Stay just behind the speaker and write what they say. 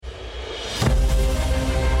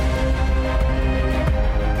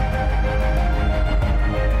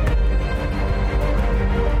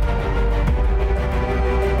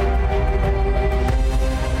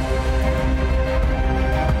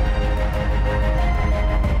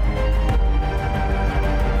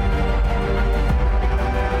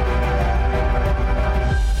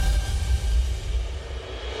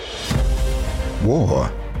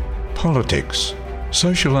politics,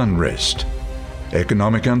 social unrest,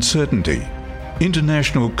 economic uncertainty,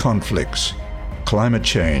 international conflicts, climate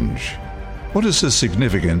change. What is the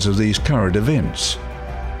significance of these current events?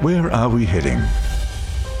 Where are we heading?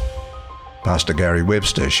 Pastor Gary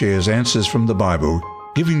Webster shares answers from the Bible,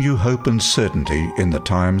 giving you hope and certainty in the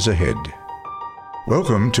times ahead.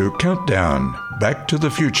 Welcome to Countdown Back to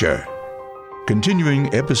the Future,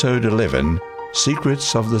 continuing Episode 11,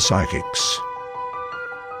 Secrets of the Psychics.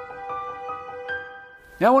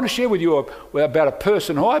 Now I want to share with you about a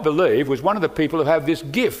person who I believe was one of the people who have this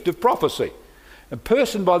gift of prophecy. A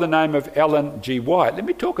person by the name of Ellen G. White. Let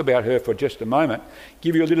me talk about her for just a moment,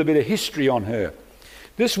 give you a little bit of history on her.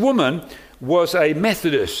 This woman was a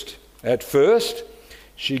Methodist at first.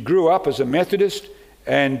 She grew up as a Methodist,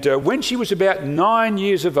 and when she was about 9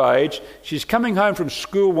 years of age, she's coming home from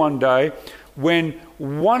school one day when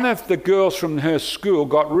one of the girls from her school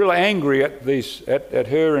got real angry at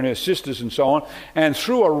her and her sisters and so on, and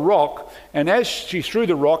threw a rock. And as she threw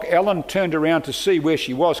the rock, Ellen turned around to see where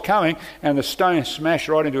she was coming, and the stone smashed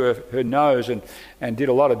right into her nose and did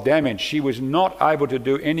a lot of damage. She was not able to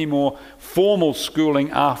do any more formal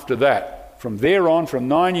schooling after that. From there on, from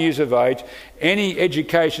 9 years of age, any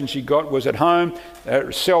education she got was at home,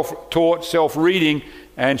 self-taught, self-reading,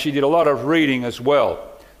 and she did a lot of reading as well.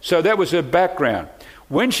 So that was her background.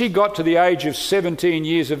 When she got to the age of 17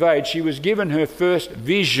 years of age, she was given her first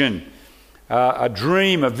vision, a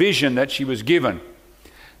dream, a vision that she was given.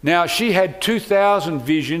 Now, she had 2,000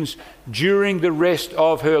 visions during the rest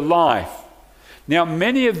of her life. Now,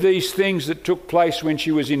 many of these things that took place when she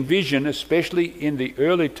was in vision, especially in the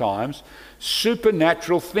early times,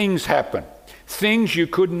 supernatural things happen. Things you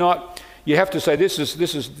could not, you have to say, this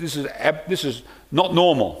is not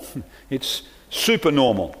normal. It's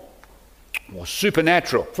supernormal or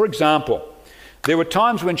supernatural. For example, there were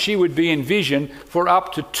times when she would be in vision for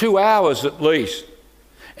up to 2 hours at least,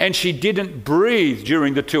 and she didn't breathe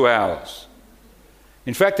during the 2 hours.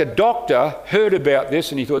 In fact, a doctor heard about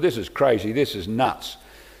this and he thought, this is crazy, this is nuts.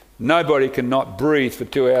 Nobody can not breathe for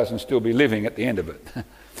 2 hours and still be living at the end of it.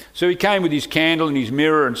 So he came with his candle and his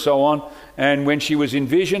mirror and so on, and when she was in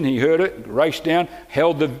vision, he heard it, raced down,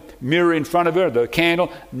 held the mirror in front of her, the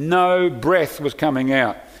candle, no breath was coming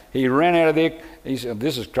out. He ran out of there, he said,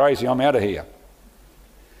 this is crazy, I'm out of here.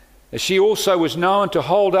 She also was known to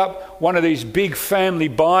hold up one of these big family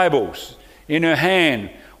Bibles in her hand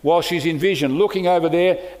while she's in vision, looking over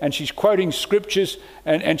there, and she's quoting scriptures,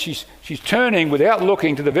 and she's turning without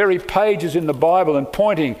looking to the very pages in the Bible and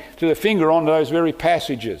pointing to the finger on those very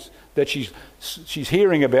passages that she's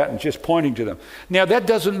hearing about and just pointing to them. Now, that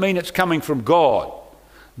doesn't mean it's coming from God.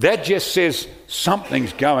 That just says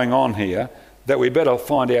something's going on here that we better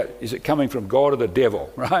find out, is it coming from God or the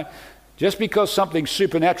devil, right? Just because something's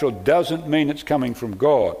supernatural doesn't mean it's coming from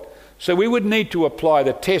God. So we would need to apply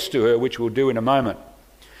the test to her, which we'll do in a moment.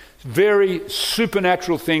 Very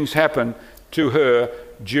supernatural things happen to her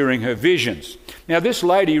during her visions. Now, this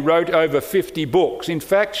lady wrote over 50 books. In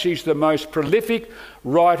fact, she's the most prolific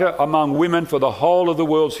writer among women for the whole of the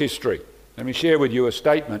world's history. Let me share with you a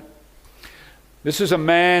statement. This is a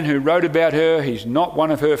man who wrote about her. He's not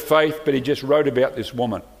one of her faith, but he just wrote about this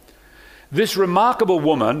woman. This remarkable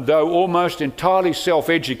woman, though almost entirely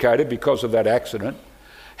self-educated because of that accident,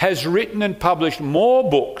 has written and published more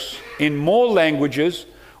books in more languages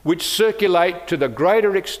which circulate to the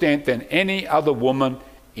greater extent than any other woman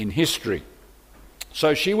in history.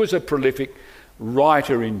 So she was a prolific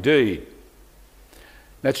writer indeed.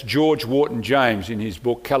 That's George Wharton James in his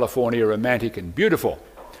book California Romantic and Beautiful.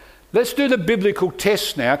 Let's do the biblical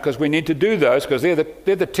tests now, because we need to do those, because they're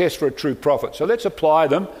the test for a true prophet. So let's apply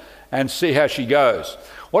them and see how she goes.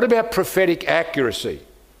 What about prophetic accuracy?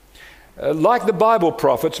 Like the Bible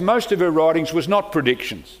prophets, most of her writings was not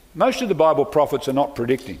predictions. Most of the Bible prophets are not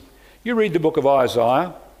predicting. You read the book of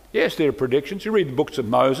Isaiah, yes, there are predictions. You read the books of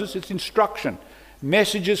Moses, it's instruction.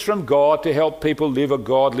 Messages from God to help people live a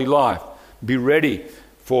godly life. Be ready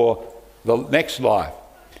for the next life.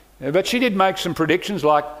 But she did make some predictions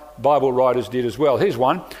like Bible writers did as well. Here's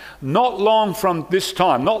one. Not long from this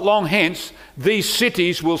time, not long hence, these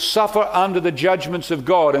cities will suffer under the judgments of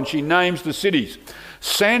God. And she names the cities.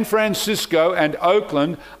 San Francisco and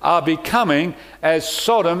Oakland are becoming as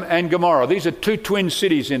Sodom and Gomorrah. These are two twin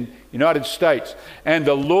cities in United States. And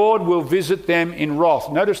the Lord will visit them in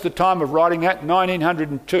wrath. Notice the time of writing that,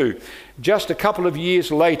 1902. Just a couple of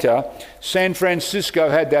years later, San Francisco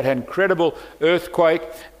had that incredible earthquake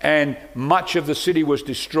and much of the city was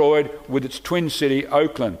destroyed with its twin city,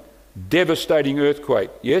 Oakland. Devastating earthquake.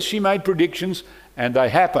 Yes, she made predictions and they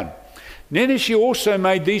happened. Then she also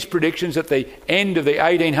made these predictions at the end of the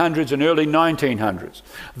 1800s and early 1900s.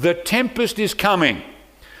 The tempest is coming.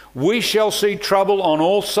 We shall see trouble on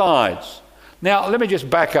all sides. Now, let me just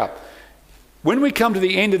back up. When we come to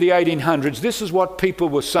the end of the 1800s, this is what people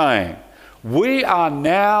were saying. We are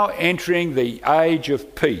now entering the age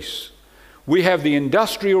of peace. We have the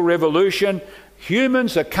Industrial Revolution.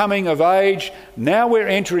 Humans are coming of age. Now we're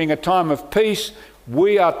entering a time of peace.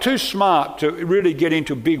 We are too smart to really get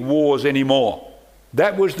into big wars anymore.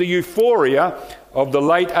 That was the euphoria of the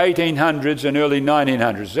late 1800s and early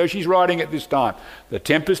 1900s. So she's writing at this time, the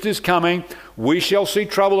tempest is coming, we shall see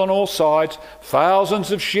trouble on all sides,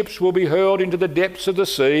 thousands of ships will be hurled into the depths of the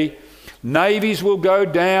sea, navies will go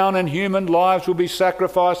down and human lives will be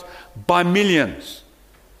sacrificed by millions.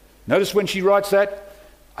 Notice when she writes that,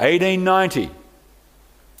 1890.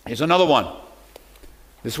 Here's another one.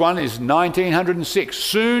 This one is 1906.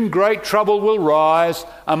 Soon great trouble will rise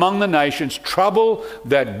among the nations, trouble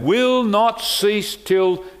that will not cease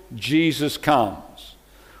till Jesus comes.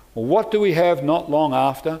 Well, what do we have not long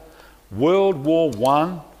after? World War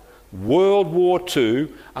I, World War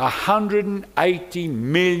II, 180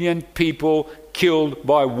 million people killed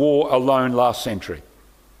by war alone last century.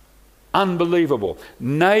 Unbelievable.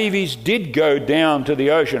 Navies did go down to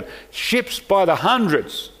the ocean, ships by the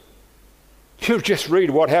hundreds. You just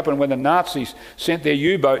read what happened when the Nazis sent their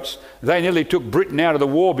U-boats. They nearly took Britain out of the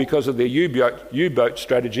war because of their U-boat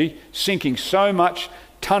strategy, sinking so much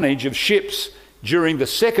tonnage of ships during the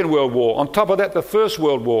Second World War. On top of that, the First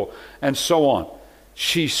World War, and so on.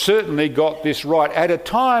 She certainly got this right at a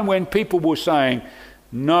time when people were saying,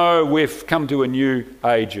 no, we've come to a new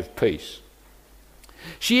age of peace.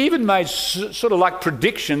 She even made sort of like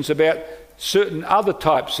predictions about certain other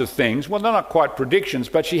types of things. Well, they're not quite predictions,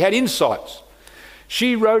 but she had insights.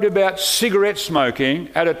 She wrote about cigarette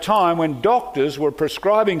smoking at a time when doctors were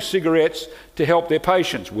prescribing cigarettes to help their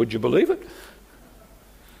patients. Would you believe it?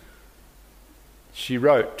 She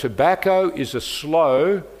wrote, tobacco is a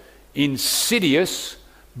slow, insidious,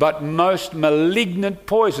 but most malignant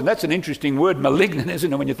poison. That's an interesting word, malignant,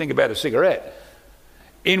 isn't it, when you think about a cigarette?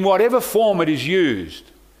 In whatever form it is used,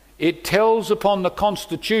 it tells upon the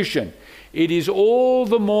constitution. It is all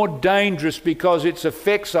the more dangerous because its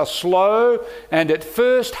effects are slow and at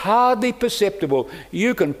first hardly perceptible.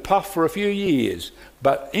 You can puff for a few years,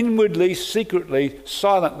 but inwardly, secretly,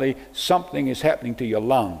 silently, something is happening to your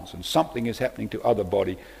lungs and something is happening to other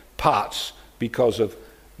body parts because of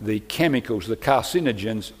the chemicals, the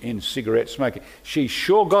carcinogens in cigarette smoking. She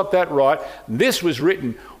sure got that right. This was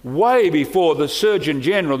written way before the Surgeon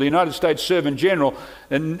General, the United States Surgeon General,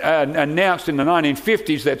 announced in the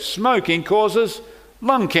 1950s that smoking causes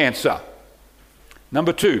lung cancer.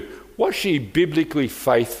 Number two, was she biblically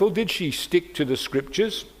faithful? Did she stick to the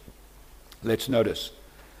scriptures? Let's notice.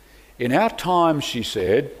 In our time, she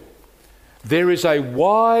said, there is a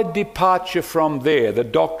wide departure from there, the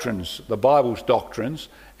doctrines, the Bible's doctrines,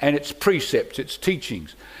 and its precepts, its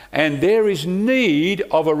teachings. And there is need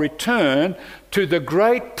of a return to the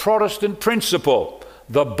great Protestant principle,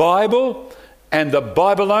 the Bible and the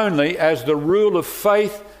Bible only as the rule of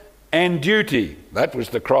faith and duty. That was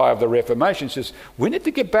the cry of the Reformation. It says, we need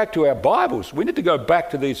to get back to our Bibles. We need to go back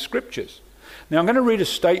to these scriptures. Now I'm going to read a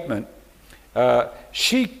statement.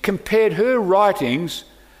 She compared her writings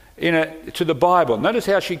to the Bible. Notice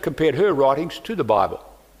how she compared her writings to the Bible.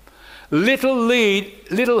 Little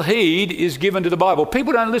heed is given to the Bible.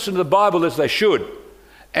 People don't listen to the Bible as they should.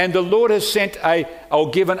 And the Lord has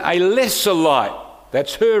given a lesser light.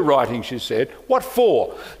 That's her writing, she said. What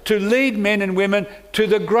for? To lead men and women to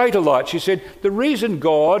the greater light. She said, the reason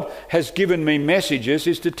God has given me messages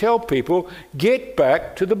is to tell people, get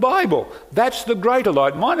back to the Bible. That's the greater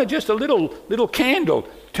light. Mine are just a little candle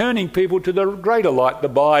turning people to the greater light, the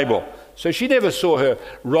Bible. So she never saw her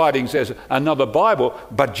writings as another Bible,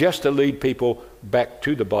 but just to lead people back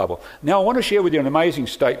to the Bible. Now I want to share with you an amazing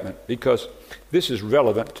statement because this is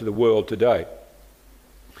relevant to the world today.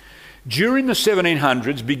 During the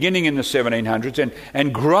 1700s, beginning in the 1700s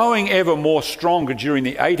and growing ever more stronger during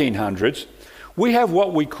the 1800s, we have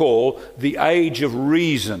what we call the age of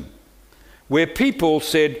reason, where people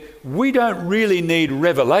said, we don't really need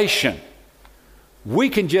revelation. We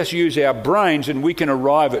can just use our brains and we can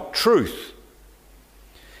arrive at truth.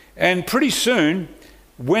 And pretty soon,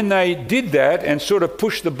 when they did that and sort of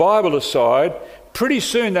pushed the Bible aside, pretty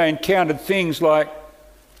soon they encountered things like,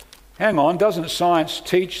 hang on, doesn't science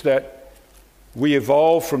teach that we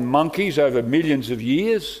evolved from monkeys over millions of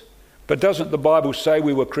years? But doesn't the Bible say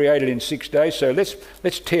we were created in 6 days? So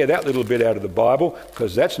let's tear that little bit out of the Bible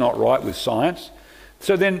because that's not right with science.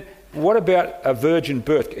 So then What about a virgin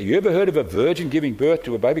birth? Have you ever heard of a virgin giving birth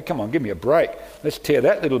to a baby? Come on, give me a break. Let's tear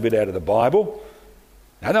that little bit out of the Bible.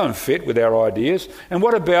 They don't fit with our ideas. And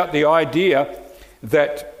what about the idea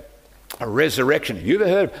that a resurrection? Have you ever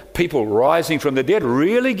heard of people rising from the dead?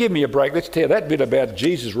 Really? Give me a break. Let's tear that bit about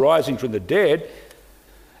Jesus rising from the dead.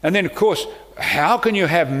 And then, of course, how can you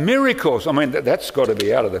have miracles? I mean, that's got to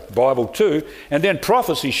be out of the Bible too. And then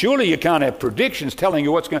prophecy. Surely you can't have predictions telling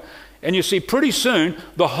you what's going to... And you see, pretty soon,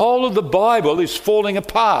 the whole of the Bible is falling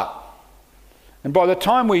apart. And by the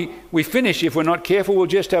time we finish, if we're not careful, we'll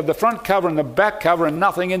just have the front cover and the back cover and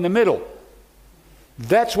nothing in the middle.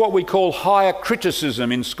 That's what we call higher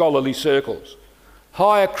criticism in scholarly circles.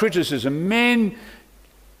 Higher criticism. Men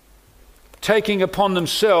taking upon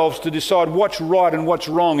themselves to decide what's right and what's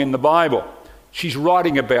wrong in the Bible. She's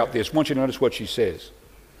writing about this. I want you to notice what she says.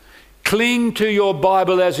 Cling to your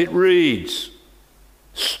Bible as it reads.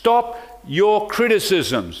 Stop your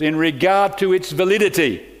criticisms in regard to its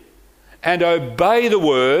validity and obey the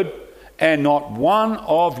word, and not one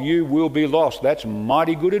of you will be lost. That's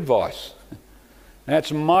mighty good advice.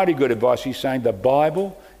 That's mighty good advice. He's saying the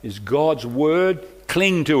Bible is God's word.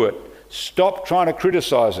 Cling to it. Stop trying to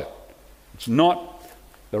criticize it. It's not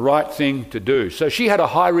the right thing to do. So she had a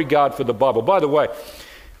high regard for the Bible. By the way,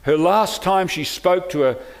 her last time she spoke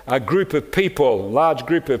to a group of people, a large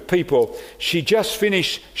group of people, she just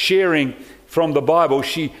finished sharing from the Bible.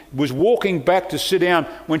 She was walking back to sit down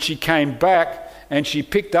when she came back, and she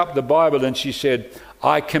picked up the Bible and she said,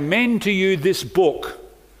 I commend to you this book.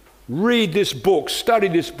 Read this book, study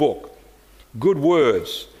this book. Good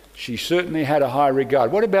words. She certainly had a high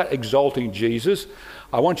regard. What about exalting Jesus?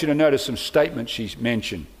 I want you to notice some statements she's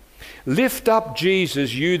mentioned. Lift up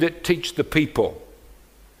Jesus, you that teach the people.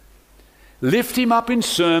 Lift him up in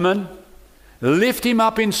sermon. Lift him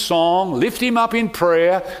up in song. Lift him up in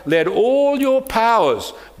prayer. Let all your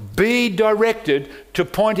powers be directed to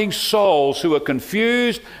pointing souls who are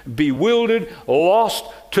confused, bewildered, lost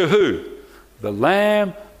to who? The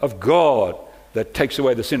Lamb of God that takes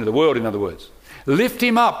away the sin of the world, in other words. Lift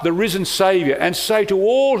him up, the risen Saviour, and say to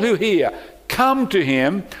all who hear, come to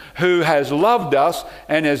him who has loved us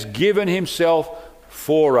and has given himself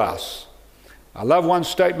for us. I love one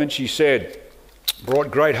statement she said, brought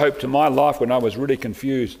great hope to my life when I was really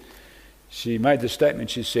confused. She made the statement,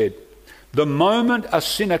 she said, the moment a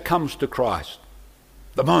sinner comes to Christ,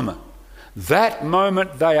 that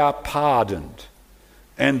moment they are pardoned,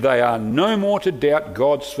 and they are no more to doubt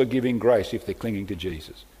God's forgiving grace if they're clinging to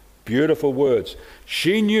Jesus. Beautiful words.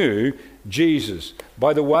 She knew Jesus.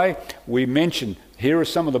 By the way, we mentioned, here are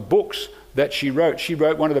some of the books that she wrote. She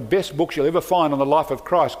wrote one of the best books you'll ever find on the life of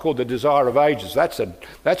Christ, called The Desire of Ages. That's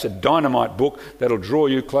a dynamite book that'll draw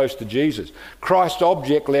you close to Jesus. Christ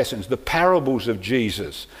Object Lessons, the parables of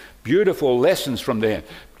Jesus. Beautiful lessons from there.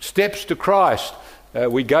 Steps to Christ.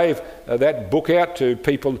 We gave that book out to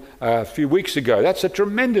people a few weeks ago. That's a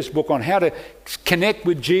tremendous book on how to connect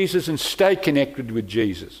with Jesus and stay connected with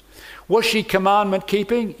Jesus. Was she commandment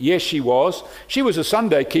keeping? Yes, she was. She was a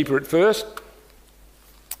Sunday keeper at first,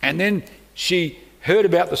 and then she heard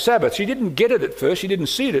about the Sabbath. She didn't get it at first. She didn't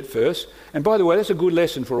see it at first. And by the way, that's a good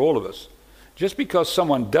lesson for all of us. Just because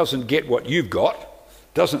someone doesn't get what you've got,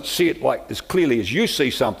 doesn't see it like as clearly as you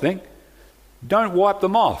see something, don't wipe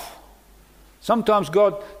them off. Sometimes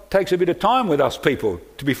God takes a bit of time with us people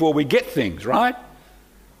before we get things, right?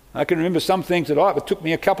 I can remember some things it took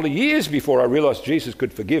me a couple of years before I realised Jesus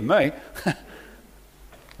could forgive me.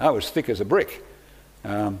 I was thick as a brick.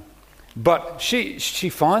 But she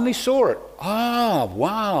finally saw it. Ah,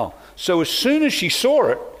 wow. So as soon as she saw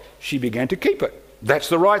it, she began to keep it. That's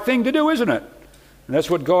the right thing to do, isn't it? And that's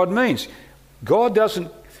what God means. God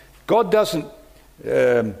doesn't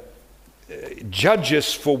judge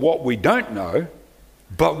us for what we don't know,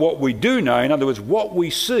 but what we do know. In other words, what we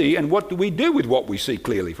see, and what do we do with what we see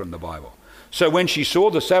clearly from the Bible. So when she saw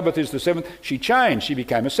the Sabbath is the seventh, she changed. She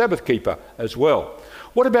became a Sabbath keeper as well.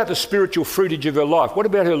 What about the spiritual fruitage of her life? What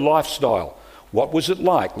about her lifestyle? What was it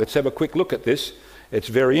like? Let's have a quick look at this. It's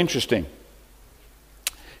very interesting.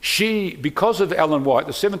 She, because of Ellen White,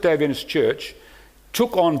 the Seventh-day Adventist Church,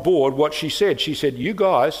 took on board what she said. She said, you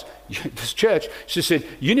guys, this church, she said,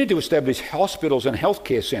 you need to establish hospitals and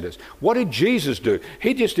healthcare centres. What did Jesus do?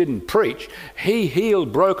 He just didn't preach. He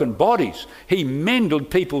healed broken bodies. He mended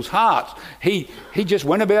people's hearts. He just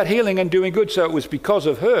went about healing and doing good. So it was because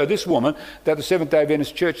of her, this woman, that the Seventh-day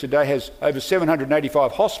Adventist Church today has over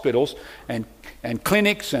 785 hospitals and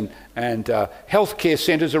clinics and healthcare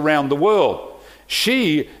centres around the world.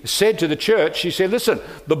 She said to the church, she said, listen,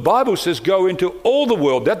 the Bible says go into all the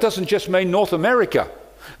world. That doesn't just mean North America.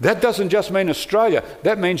 That doesn't just mean Australia.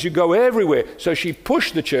 That means you go everywhere. So she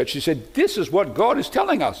pushed the church. She said, this is what God is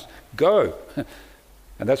telling us. Go.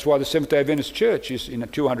 And that's why the Seventh-day Adventist Church is in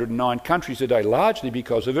 209 countries today, largely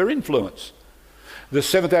because of her influence. The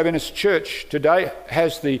Seventh-day Adventist Church today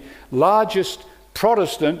has the largest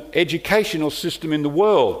Protestant educational system in the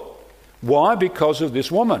world. Why? Because of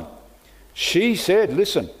this woman. She said,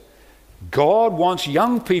 listen, God wants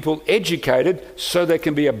young people educated so they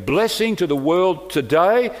can be a blessing to the world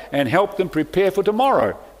today and help them prepare for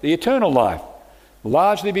tomorrow, the eternal life.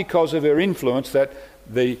 Largely because of her influence that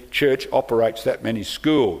the church operates that many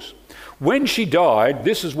schools. When she died,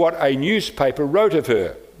 this is what a newspaper wrote of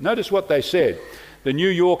her. Notice what they said. The New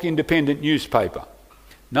York Independent newspaper.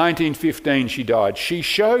 1915 she died. She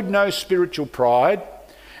showed no spiritual pride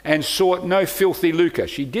and sought no filthy lucre.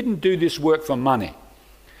 She didn't do this work for money.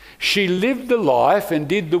 She lived the life and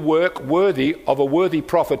did the work worthy of a worthy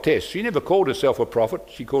prophetess. She never called herself a prophet.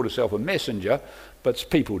 She called herself a messenger, but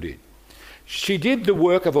people did. She did the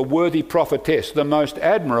work of a worthy prophetess, the most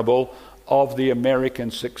admirable of the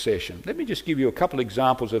American succession. Let me just give you a couple of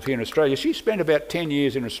examples of here in Australia. She spent about 10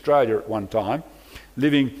 years in Australia at one time,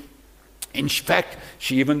 living. In fact,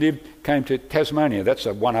 she even came to Tasmania. That's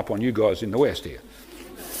a one-up on you guys in the West here.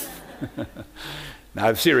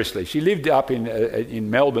 No, seriously, she lived up in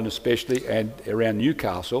Melbourne especially and around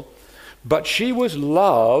Newcastle, but she was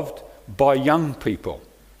loved by young people.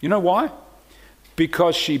 You know why?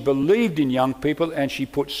 Because she believed in young people and she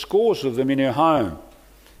put scores of them in her home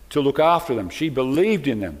to look after them. She believed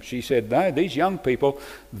in them. She said, no, these young people,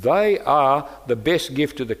 they are the best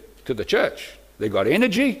gift to the church. They got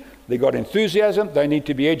energy, they got enthusiasm, they need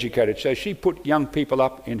to be educated. So she put young people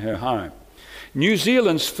up in her home. New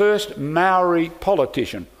Zealand's first Maori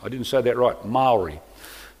politician, I didn't say that right, Maori,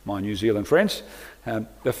 my New Zealand friends.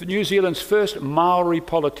 New Zealand's first Maori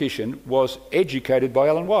politician was educated by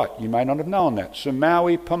Ellen White. You may not have known that. So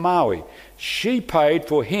Maui Pamaui. She paid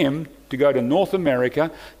for him to go to North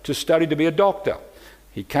America to study to be a doctor.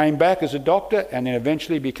 He came back as a doctor and then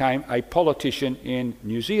eventually became a politician in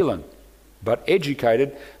New Zealand, but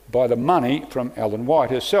educated by the money from Ellen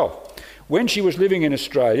White herself. When she was living in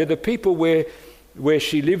Australia, the people where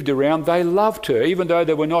she lived around, they loved her, even though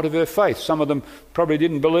they were not of her faith. Some of them probably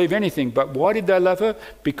didn't believe anything, but why did they love her?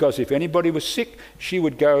 Because if anybody was sick, she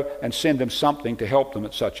would go and send them something to help them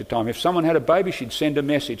at such a time. If someone had a baby, she'd send a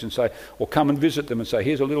message and say, or come and visit them and say,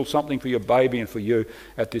 here's a little something for your baby and for you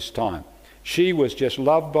at this time. She was just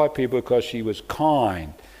loved by people because she was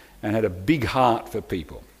kind and had a big heart for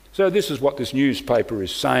people. So this is what this newspaper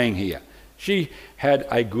is saying here. She had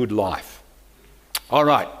a good life. All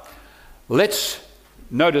right, let's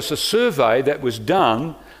notice a survey that was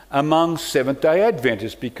done among Seventh-day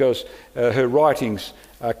Adventists because her writings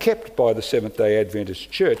are kept by the Seventh-day Adventist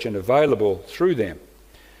Church and available through them.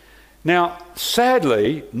 Now,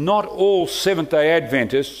 sadly, not all Seventh-day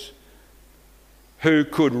Adventists who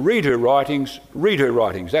could read her writings read her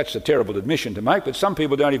writings. That's a terrible admission to make, but some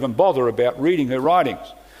people don't even bother about reading her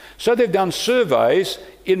writings. So they've done surveys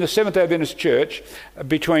in the Seventh-day Adventist Church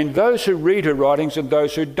between those who read her writings and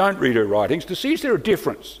those who don't read her writings to see is there a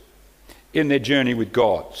difference in their journey with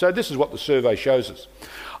God. So this is what the survey shows us.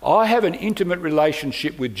 I have an intimate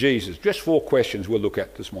relationship with Jesus. Just 4 questions we'll look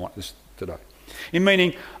at today. In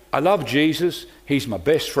meaning, I love Jesus, he's my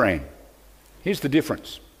best friend. Here's the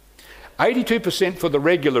difference. 82% for the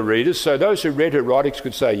regular readers, so those who read her writings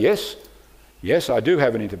could say, yes, I do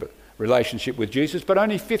have an intimate relationship with Jesus, but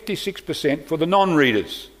only 56% for the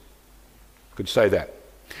non-readers could say that.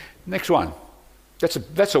 Next one.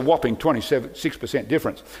 That's a whopping 26%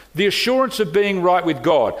 difference. The assurance of being right with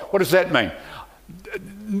God. What does that mean?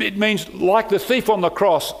 It means, like the thief on the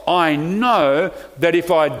cross, I know that if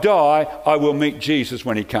I die, I will meet Jesus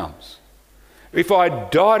when he comes. If I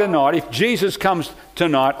die tonight, if Jesus comes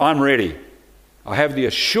tonight, I'm ready. I have the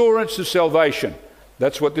assurance of salvation.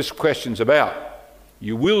 That's what this question's about.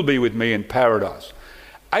 You will be with me in paradise.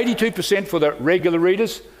 82% for the regular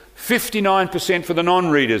readers, 59% for the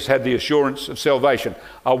non-readers had the assurance of salvation.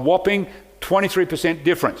 A whopping 23%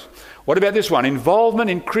 difference. What about this one? Involvement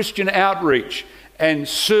in Christian outreach and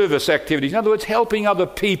service activities. In other words, helping other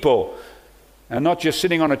people and not just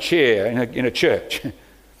sitting on a chair in a church.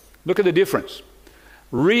 Look at the difference.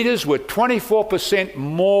 Readers were 24%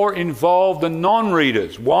 more involved than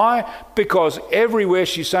non-readers. Why? Because everywhere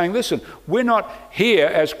she's saying, listen, we're not here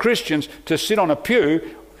as Christians to sit on a pew.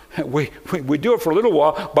 We do it for a little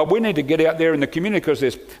while, but we need to get out there in the community because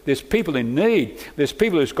there's people in need. There's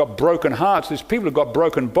people who've got broken hearts. There's people who've got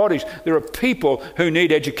broken bodies. There are people who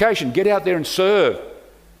need education. Get out there and serve.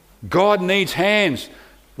 God needs hands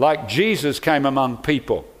like Jesus came among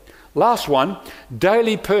people. Last one,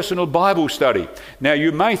 daily personal Bible study. Now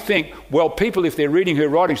you may think, well, people, if they're reading her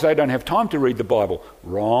writings, they don't have time to read the Bible.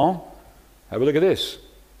 Wrong. Have a look at this.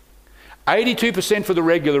 82% for the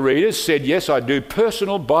regular readers said, yes, I do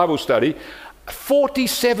personal Bible study.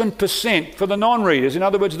 47% for the non-readers. In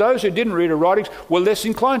other words, those who didn't read her writings were less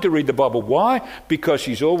inclined to read the Bible. Why? Because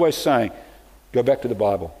she's always saying, go back to the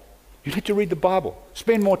Bible. You need to read the Bible.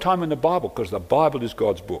 Spend more time in the Bible because the Bible is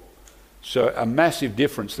God's book. So a massive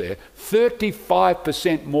difference there.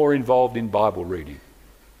 35% more involved in Bible reading.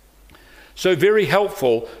 So very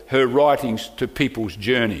helpful, her writings to people's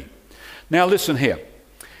journey. Now listen here.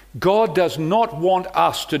 God does not want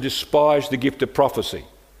us to despise the gift of prophecy.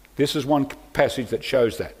 This is one passage that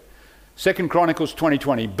shows that. 2 Chronicles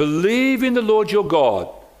 20:20. Believe in the Lord your God.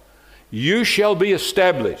 You shall be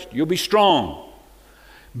established. You'll be strong.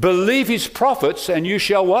 Believe his prophets and you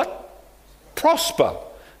shall what? Prosper.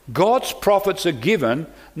 God's prophets are given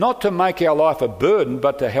not to make our life a burden,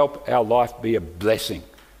 but to help our life be a blessing.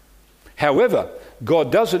 However,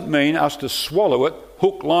 God doesn't mean us to swallow it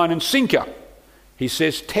hook, line and sinker. He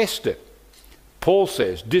says test it. Paul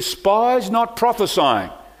says, despise not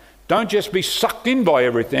prophesying. Don't just be sucked in by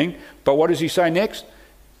everything, but what does he say next?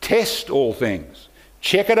 Test all things.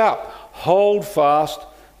 Check it up. Hold fast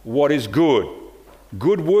what is good.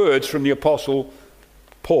 Good words from the Apostle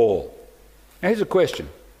Paul. Now here's a question.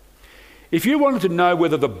 If you wanted to know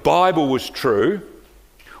whether the Bible was true,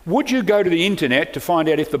 would you go to the internet to find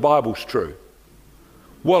out if the Bible's true?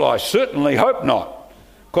 Well, I certainly hope not.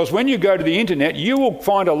 Because when you go to the internet, you will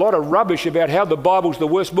find a lot of rubbish about how the Bible's the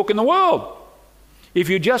worst book in the world. If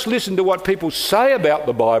you just listen to what people say about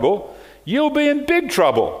the Bible, you'll be in big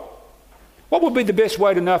trouble. What would be the best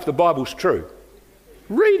way to know if the Bible's true?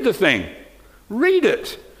 Read the thing. Read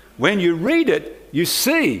it. When you read it, you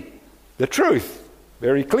see the truth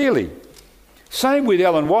very clearly. Same with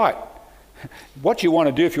Ellen White. What you want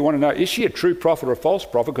to do if you want to know, is she a true prophet or a false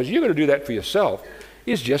prophet, because you've got to do that for yourself,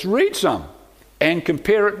 is just read some and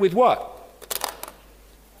compare it with what?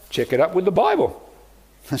 Check it up with the Bible.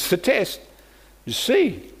 That's the test. You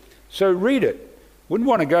see. So read it. Wouldn't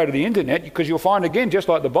want to go to the internet because you'll find, again, just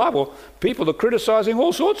like the Bible, people are criticising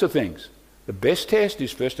all sorts of things. The best test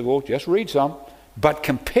is, first of all, just read some, but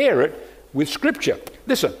compare it with Scripture.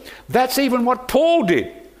 Listen, that's even what Paul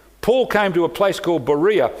did. Paul came to a place called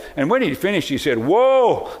Berea, and when he finished, he said,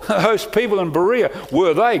 whoa, those people in Berea,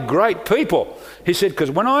 were they great people? He said,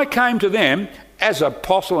 because when I came to them, as an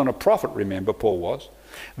apostle and a prophet, remember Paul was,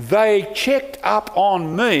 they checked up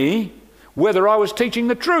on me whether I was teaching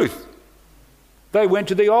the truth. They went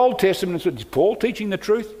to the Old Testament and said, is Paul teaching the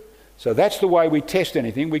truth? So that's the way we test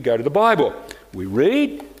anything. We go to the Bible. We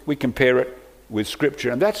read, we compare it with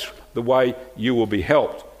Scripture, and that's the way you will be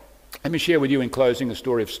helped. Let me share with you in closing the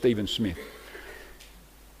story of Stephen Smith.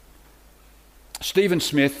 Stephen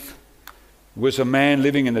Smith was a man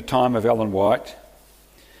living in the time of Ellen White,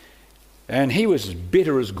 and he was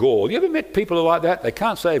bitter as gall. You ever met people who are like that? They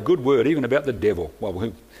can't say a good word even about the devil.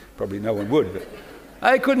 Well, probably no one would, but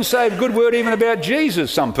they couldn't say a good word even about Jesus,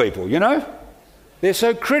 some people, you know? They're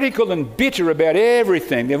so critical and bitter about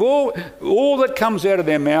everything. They've all that comes out of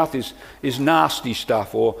their mouth is nasty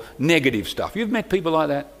stuff or negative stuff. You've met people like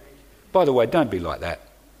that? By the way, don't be like that.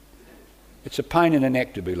 It's a pain in the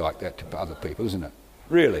neck to be like that to other people, isn't it?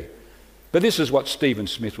 Really. But this is what Stephen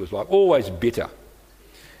Smith was like, always bitter.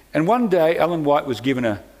 And one day Ellen White was given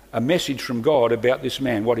a message from God about this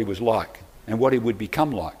man, what he was like and what he would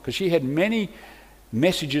become like. Because she had many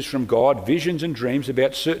messages from God, visions and dreams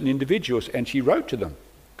about certain individuals, and she wrote to them.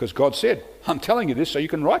 Because God said, I'm telling you this so you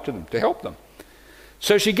can write to them, to help them.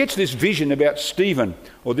 So she gets this vision about Stephen,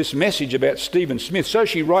 or this message about Stephen Smith. So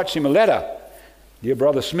she writes him a letter, dear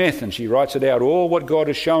brother Smith, and she writes it out, all what God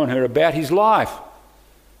has shown her about his life.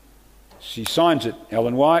 She signs it,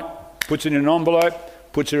 Ellen White, puts it in an envelope,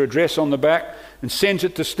 puts her address on the back, and sends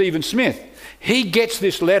it to Stephen Smith. He gets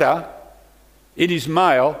this letter in his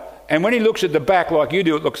mail, and when he looks at the back like you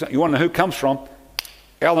do, it looks. You want to know who it comes from?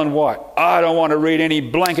 Ellen White. I don't want to read any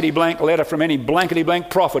blankety-blank letter from any blankety-blank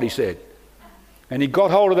prophet, he said. And he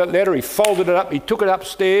got hold of that letter, he folded it up, he took it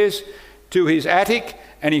upstairs to his attic,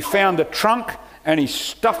 and he found the trunk, and he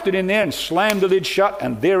stuffed it in there and slammed the lid shut,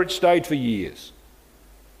 and there it stayed for years.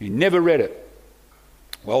 He never read it.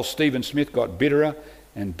 Well, Stephen Smith got bitterer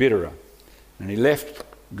and bitterer, and he left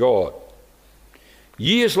God.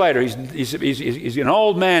 Years later, he's an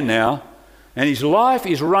old man now, and his life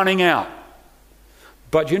is running out.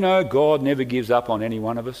 But you know, God never gives up on any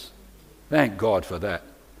one of us. Thank God for that.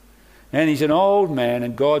 And he's an old man,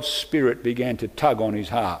 and God's Spirit began to tug on his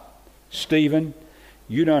heart. Stephen,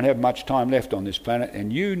 you don't have much time left on this planet,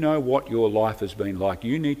 and you know what your life has been like.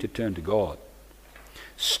 You need to turn to God.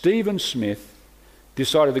 Stephen Smith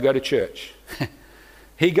decided to go to church.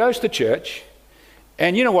 He goes to church,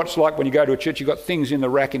 and you know what it's like when you go to a church, you've got things in the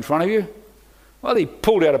rack in front of you? Well, he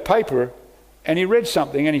pulled out a paper and he read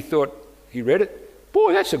something, and he read it.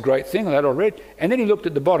 Boy, that's a great thing that I read. And then he looked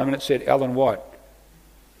at the bottom and it said Ellen White.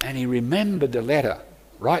 And he remembered the letter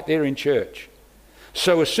right there in church.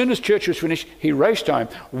 So as soon as church was finished, he raced home,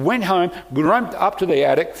 went home, grumped up to the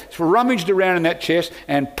attic, rummaged around in that chest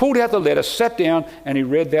and pulled out the letter, sat down, and he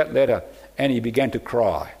read that letter, and he began to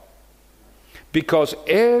cry. Because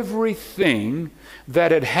everything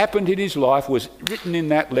that had happened in his life was written in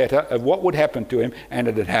that letter of what would happen to him, and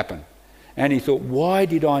it had happened. And he thought, why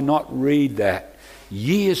did I not read that?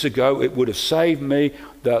 Years ago, it would have saved me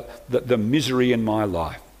the misery in my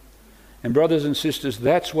life. And brothers and sisters,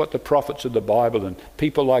 that's what the prophets of the Bible and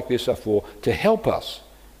people like this are for, to help us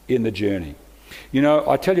in the journey. You know,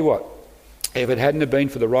 I tell you what, if it hadn't have been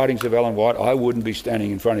for the writings of Ellen White, I wouldn't be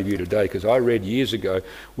standing in front of you today, because I read years ago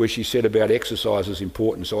where she said about exercise is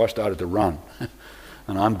important, so I started to run.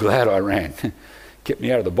 And I'm glad I ran. Kept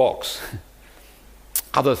me out of the box.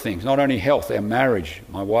 Other things, not only health, our marriage.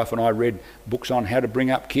 My wife and I read books on how to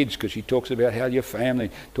bring up kids, because she talks about how your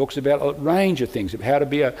family, talks about a range of things, of how to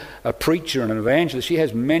be a preacher and an evangelist. She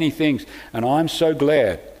has many things, and I'm so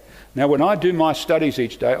glad. Now, when I do my studies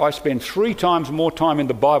each day, I spend 3 times more time in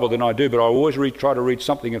the Bible than I do, but I always try to read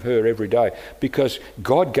something of her every day, because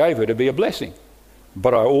God gave her to be a blessing.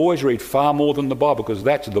 But I always read far more than the Bible, because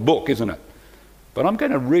that's the book, isn't it? But I'm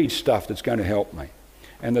going to read stuff that's going to help me.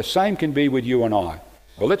 And the same can be with you and I.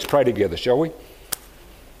 Well, let's pray together, shall we?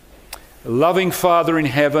 Loving Father in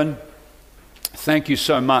heaven, thank you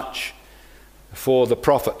so much for the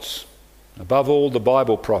prophets, above all the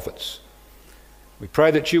Bible prophets. We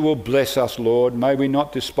pray that you will bless us, Lord. May we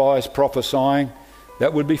not despise prophesying.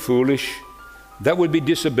 That would be foolish. That would be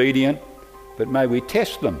disobedient. But may we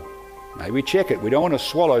test them. May we check it. We don't want to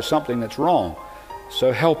swallow something that's wrong.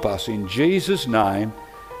 So help us in Jesus' name.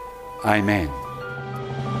 Amen.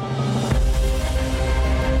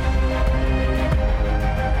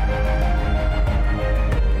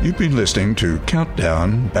 You've been listening to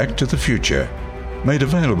Countdown Back to the Future, made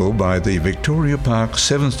available by the Victoria Park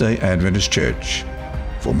Seventh-day Adventist Church.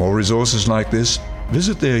 For more resources like this,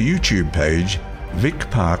 visit their YouTube page, Vic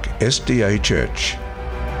Park SDA Church.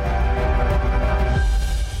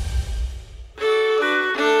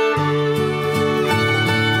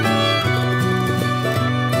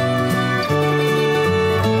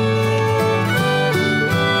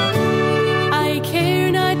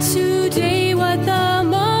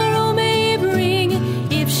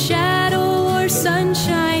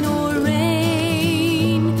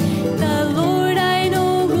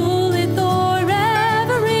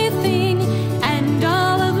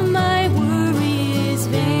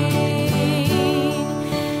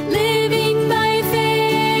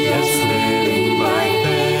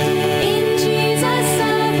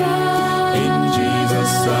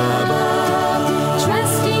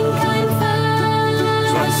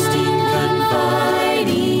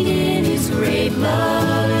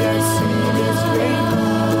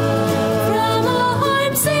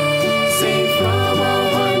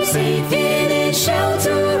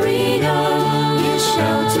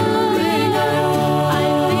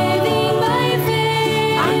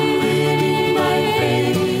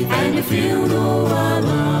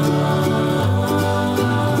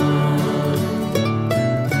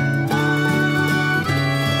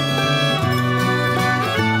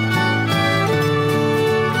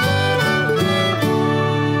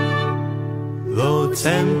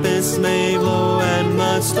 Tempests may blow and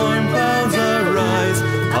the storm clouds arise,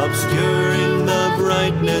 obscuring the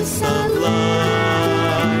brightness of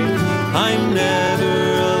light. I'm never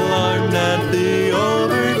alarmed at the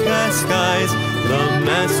overcast skies. The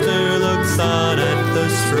Master looks on at the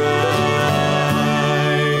strife.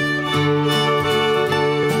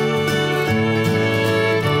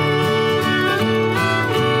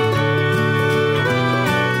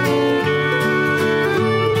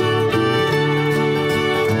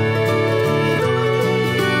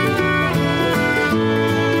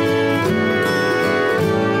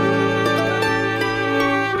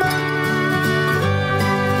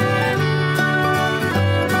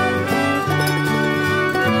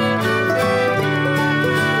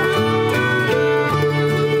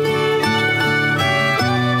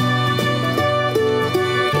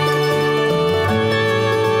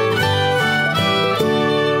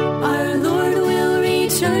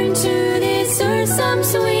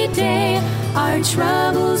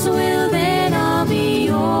 Troubles will then all be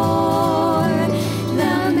o'er. The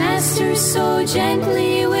Master so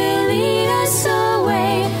gently will lead us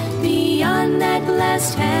away beyond that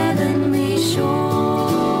blessed heavenly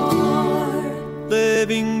shore.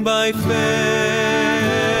 Living by faith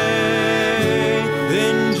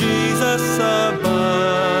in Jesus above,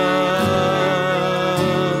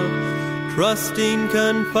 trusting,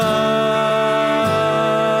 confiding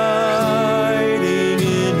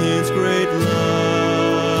in His great love,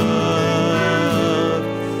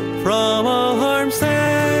 from all harm safe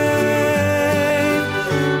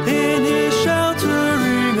in His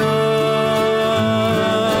sheltering arms.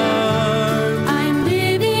 I'm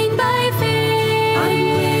living by faith. I'm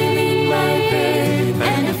living by faith,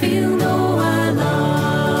 and I feel no alarm.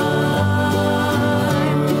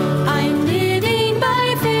 I'm living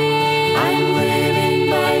by faith. I'm living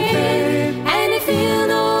by faith, and I feel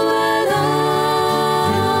no alarm.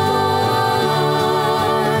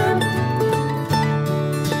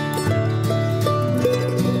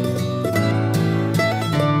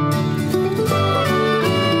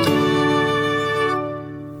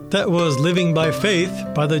 That was Living by Faith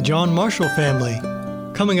by the John Marshall Family.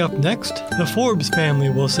 Coming up next, the Forbes family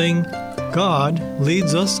will sing God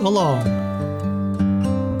Leads Us Along.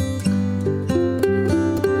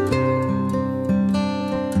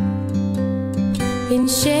 In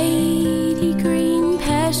shady green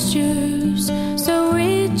pastures, so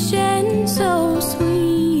rich and so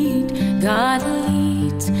sweet, God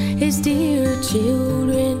leads His dear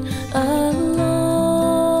children along.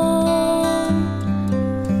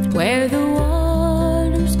 Where the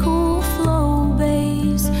water's cool flow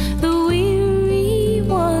bathes the weary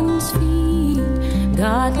one's feet,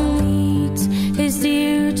 God leads His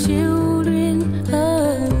dear children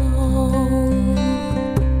along.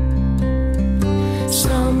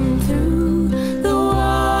 Some through the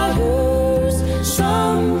waters,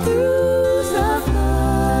 some through the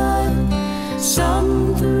flood,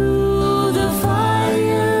 some through the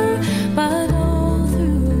fire, but all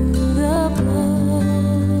through the blood.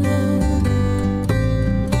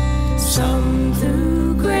 Some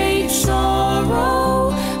through great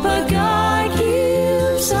sorrow, but God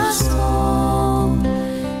gives us song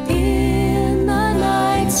in the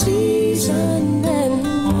night season and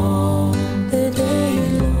all the day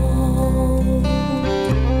long.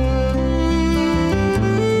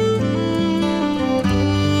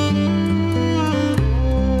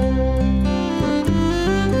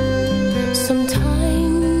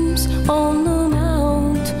 Sometimes on the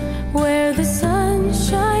mount where the sun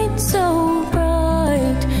shines so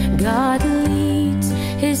bright, God leads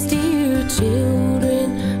His dear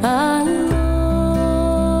children along.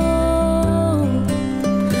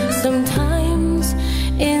 Sometimes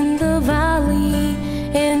in the valley,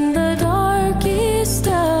 in the darkest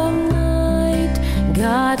of night,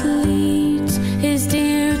 God leads His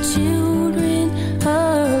dear children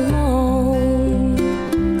along.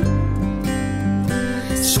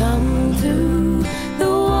 Some through the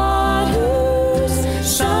waters,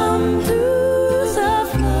 some through the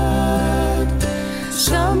flood,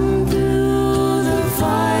 some through the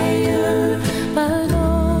fire, but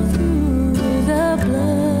all through the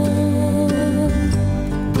blood.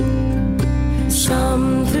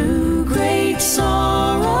 Some through great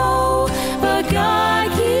sorrow, but God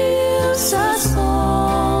gives us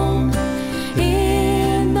song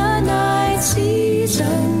in the night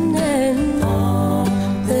season and all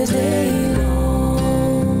the day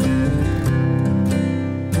long.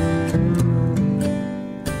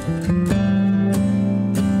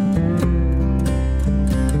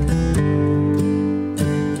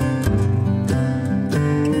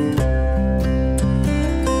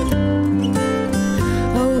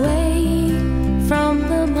 Away from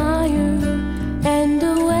the mire and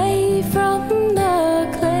away from the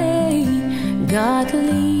clay, God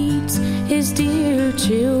leads His dear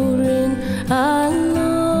children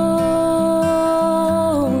along.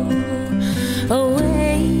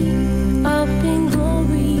 Away up in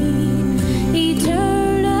glory,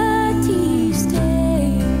 eternity's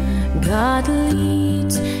day, God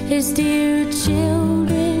leads His dear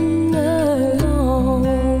children along.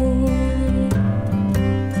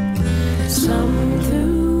 Some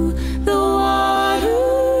through the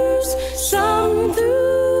waters, some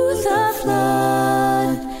through the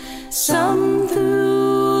flood, some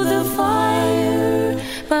through the fire,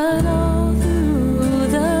 but all through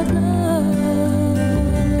the blood.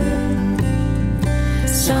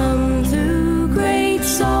 Some through great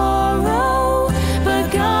sorrow, but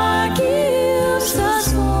God gives us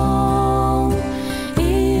song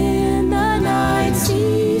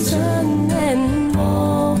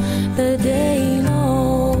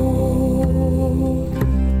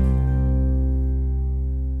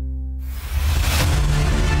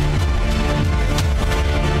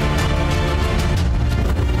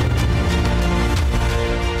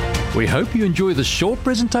hope you enjoy this short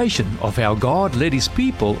presentation of how God led His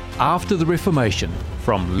people after the Reformation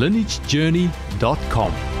from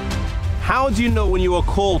lineagejourney.com. How do you know when you are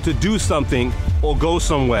called to do something or go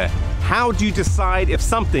somewhere? How do you decide if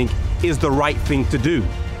something is the right thing to do?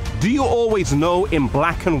 Do you always know in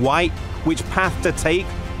black and white which path to take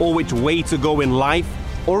or which way to go in life?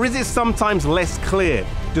 Or is it sometimes less clear?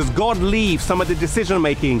 Does God leave some of the decision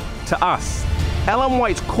making to us? Ellen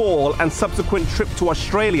White's call and subsequent trip to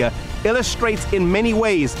Australia illustrates in many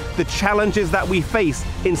ways the challenges that we face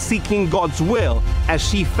in seeking God's will as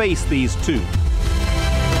she faced these too.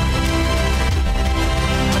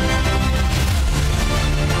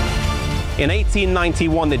 In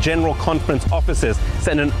 1891, the General Conference officers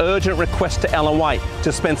sent an urgent request to Ellen White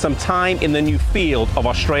to spend some time in the new field of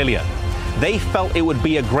Australia. They felt it would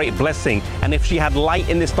be a great blessing, and if she had light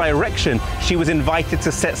in this direction, she was invited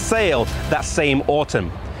to set sail that same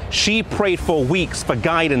autumn. She prayed for weeks for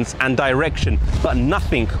guidance and direction, but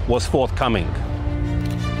nothing was forthcoming.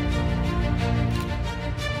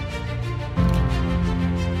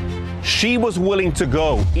 She was willing to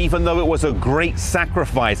go, even though it was a great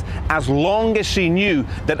sacrifice, as long as she knew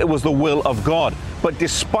that it was the will of God. But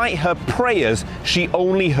despite her prayers, she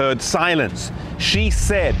only heard silence. She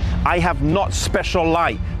said, "I have not special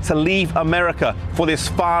light to leave America for this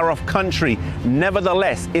far-off country.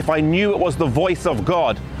 Nevertheless, if I knew it was the voice of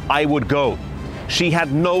God, I would go." She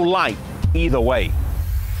had no light either way.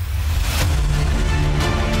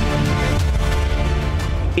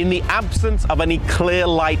 In the absence of any clear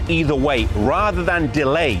light either way, rather than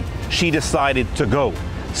delay, she decided to go.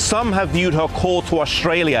 Some have viewed her call to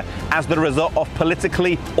Australia as the result of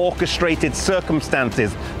politically orchestrated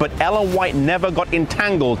circumstances, but Ellen White never got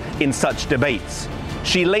entangled in such debates.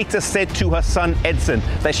 She later said to her son Edson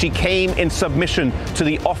that she came in submission to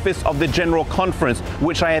the office of the General Conference,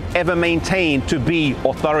 which I have ever maintained to be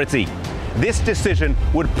authority. This decision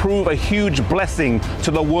would prove a huge blessing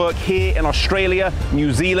to the work here in Australia,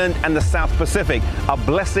 New Zealand, and the South Pacific, a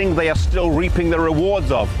blessing they are still reaping the rewards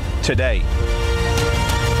of today.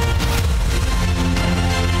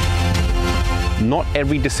 Not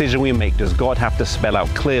every decision we make does God have to spell out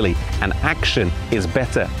clearly, and action is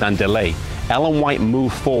better than delay. Ellen White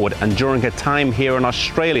moved forward, and during her time here in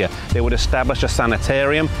Australia, they would establish a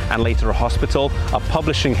sanitarium and later a hospital, a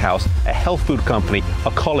publishing house, a health food company,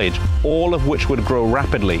 a college, all of which would grow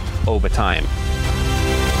rapidly over time.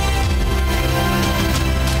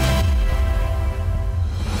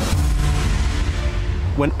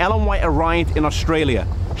 When Ellen White arrived in Australia,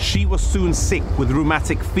 she was soon sick with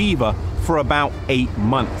rheumatic fever for about 8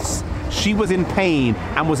 months. She was in pain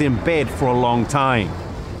and was in bed for a long time.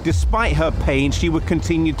 Despite her pain, she would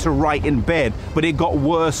continue to write in bed, but it got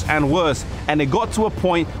worse and worse, and it got to a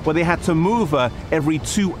point where they had to move her every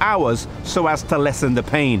 2 hours so as to lessen the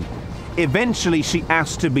pain. Eventually, she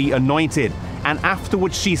asked to be anointed, and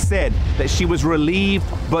afterwards she said that she was relieved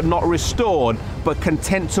but not restored, but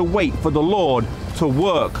content to wait for the Lord to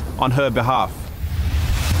work on her behalf.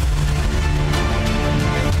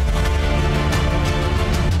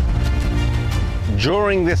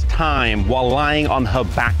 During this time, while lying on her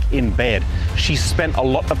back in bed, she spent a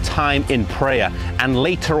lot of time in prayer, and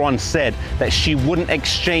later on said that she wouldn't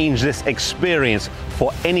exchange this experience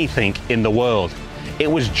for anything in the world.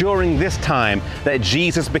 It was during this time that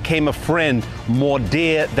Jesus became a friend more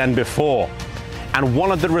dear than before. And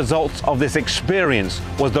one of the results of this experience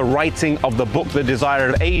was the writing of the book The Desire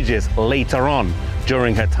of Ages later on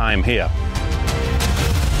during her time here.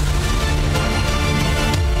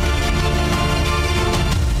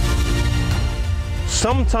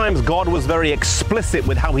 Sometimes God was very explicit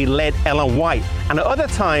with how He led Ellen White, and at other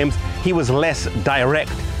times He was less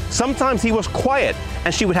direct. Sometimes He was quiet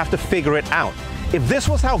and she would have to figure it out. If this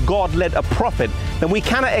was how God led a prophet, then we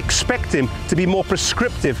cannot expect Him to be more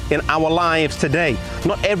prescriptive in our lives today.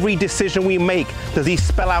 Not every decision we make does He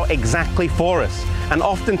spell out exactly for us. And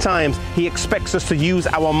oftentimes He expects us to use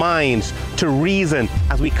our minds to reason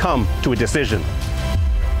as we come to a decision.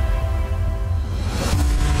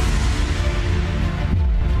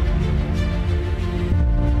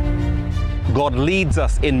 God leads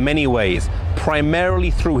us in many ways,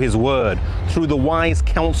 primarily through His Word, through the wise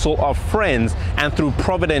counsel of friends, and through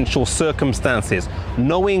providential circumstances.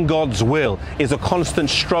 Knowing God's will is a constant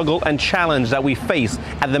struggle and challenge that we face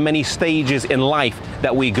at the many stages in life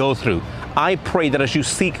that we go through. I pray that as you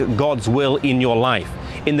seek God's will in your life,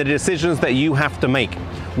 in the decisions that you have to make,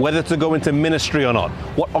 whether to go into ministry or not,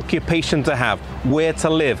 what occupation to have, where to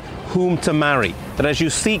live, whom to marry, that as you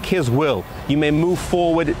seek His will, you may move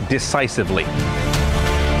forward decisively.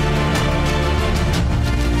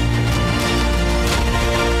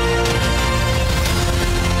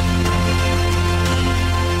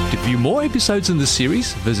 view more episodes in the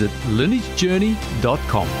series, visit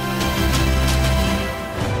lineagejourney.com.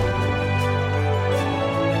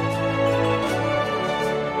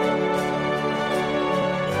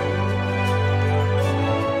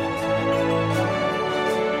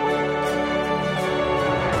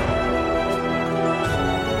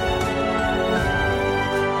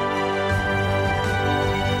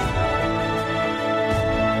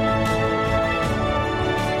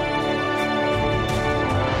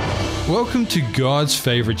 Welcome to God's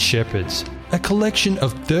Favourite Shepherds, a collection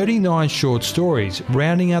of 39 short stories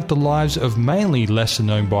rounding out the lives of mainly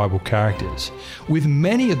lesser-known Bible characters, with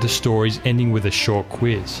many of the stories ending with a short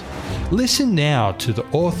quiz. Listen now to the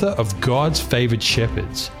author of God's Favourite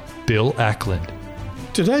Shepherds, Bill Ackland.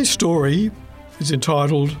 Today's story is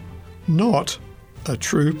entitled Not a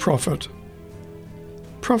True Prophet.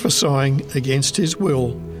 Prophesying Against His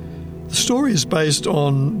Will. The story is based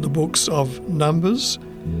on the books of Numbers,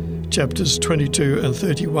 chapters 22 and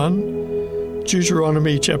 31,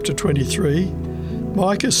 Deuteronomy chapter 23,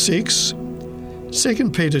 Micah 6, 2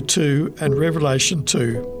 Peter 2 and Revelation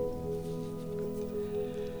 2.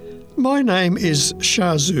 My name is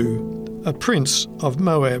Shazu, a prince of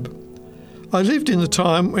Moab. I lived in the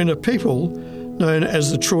time when a people known as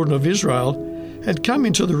the children of Israel had come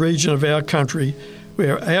into the region of our country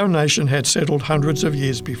where our nation had settled hundreds of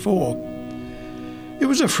years before. It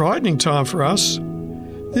was a frightening time for us.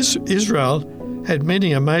 This Israel had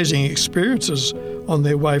many amazing experiences on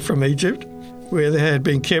their way from Egypt, where they had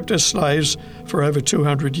been kept as slaves for over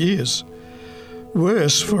 200 years.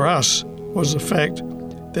 Worse for us was the fact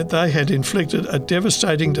that they had inflicted a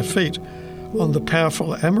devastating defeat on the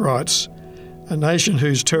powerful Amorites, a nation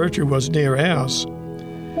whose territory was near ours.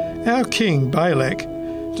 Our king, Balak,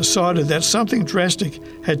 decided that something drastic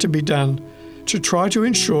had to be done to try to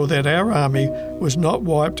ensure that our army was not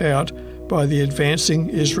wiped out by the advancing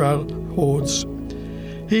Israel hordes.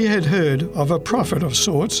 He had heard of a prophet of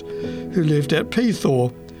sorts who lived at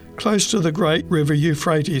Pethor, close to the great river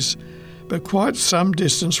Euphrates, but quite some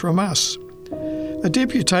distance from us. A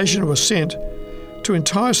deputation was sent to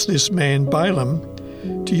entice this man, Balaam,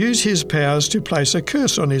 to use his powers to place a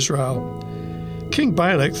curse on Israel. King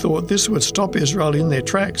Balak thought this would stop Israel in their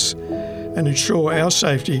tracks and ensure our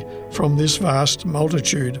safety from this vast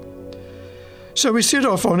multitude. So we set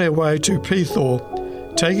off on our way to Pethor,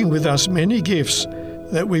 taking with us many gifts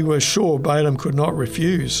that we were sure Balaam could not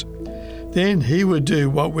refuse. Then he would do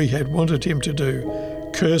what we had wanted him to do,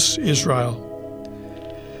 curse Israel.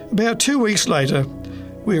 About 2 weeks later,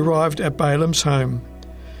 we arrived at Balaam's home.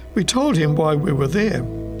 We told him why we were there.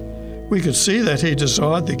 We could see that he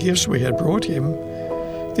desired the gifts we had brought him.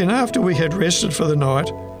 Then after we had rested for the night,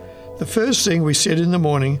 the first thing we said in the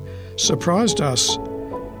morning surprised us.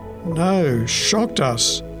 No, shocked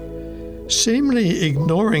us. Seemingly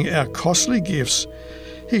ignoring our costly gifts,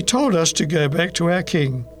 he told us to go back to our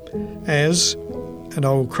king, as, and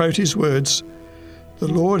I will quote his words, "The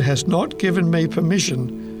Lord has not given me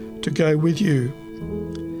permission to go with you."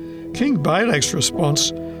 King Balak's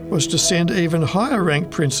response was to send even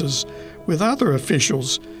higher-ranked princes with other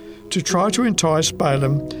officials to try to entice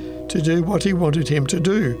Balaam to do what he wanted him to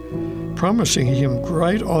do, promising him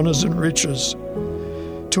great honours and riches.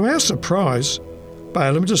 To our surprise,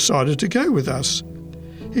 Balaam decided to go with us.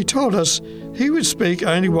 He told us he would speak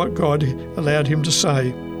only what God allowed him to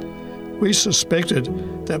say. We suspected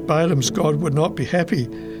that Balaam's God would not be happy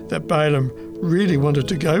that Balaam really wanted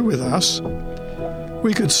to go with us.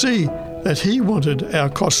 We could see that he wanted our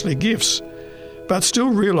costly gifts, but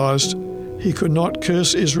still realised he could not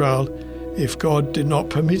curse Israel if God did not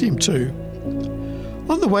permit him to.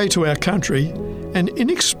 On the way to our country, an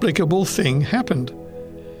inexplicable thing happened.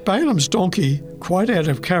 Balaam's donkey, quite out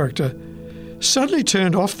of character, suddenly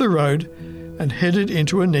turned off the road and headed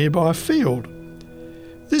into a nearby field.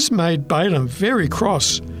 This made Balaam very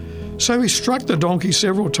cross, so he struck the donkey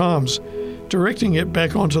several times, directing it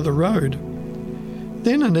back onto the road.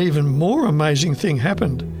 Then an even more amazing thing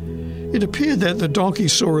happened. It appeared that the donkey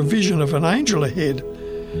saw a vision of an angel ahead,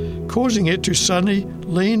 causing it to suddenly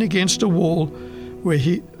lean against a wall where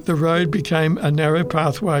the road became a narrow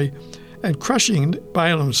pathway and crushing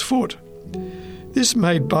Balaam's foot. This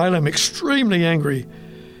made Balaam extremely angry,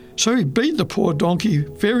 so he beat the poor donkey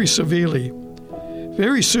very severely.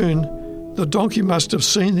 Very soon, the donkey must have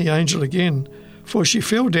seen the angel again, for she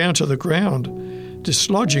fell down to the ground,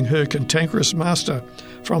 dislodging her cantankerous master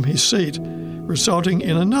from his seat, resulting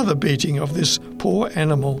in another beating of this poor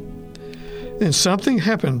animal. Then something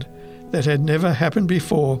happened that had never happened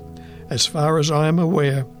before, as far as I am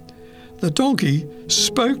aware. The donkey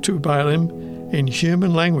spoke to Balaam in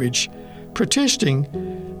human language, protesting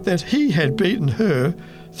that he had beaten her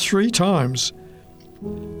 3 times.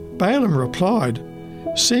 Balaam replied,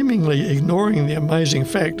 seemingly ignoring the amazing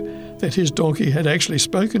fact that his donkey had actually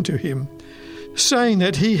spoken to him, saying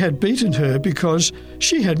that he had beaten her because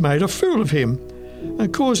she had made a fool of him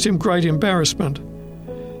and caused him great embarrassment.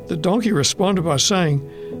 The donkey responded by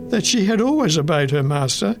saying that she had always obeyed her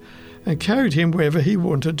master and carried him wherever he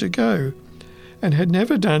wanted to go, and had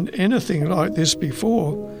never done anything like this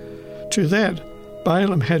before. To that,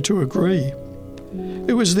 Balaam had to agree.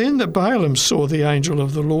 It was then that Balaam saw the angel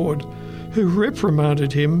of the Lord, who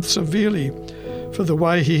reprimanded him severely for the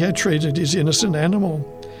way he had treated his innocent animal.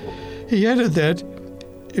 He added that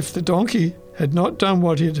if the donkey had not done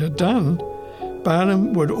what it had done,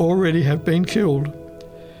 Balaam would already have been killed.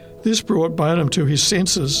 This brought Balaam to his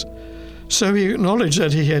senses, so he acknowledged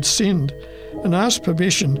that he had sinned and asked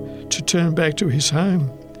permission to turn back to his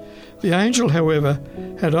home. The angel, however,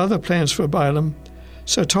 had other plans for Balaam,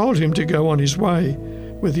 so told him to go on his way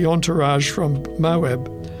with the entourage from Moab,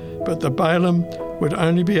 but that Balaam would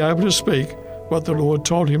only be able to speak what the Lord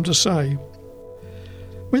told him to say.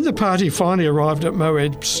 When the party finally arrived at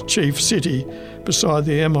Moab's chief city beside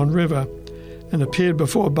the Ammon River and appeared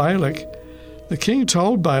before Balak, the king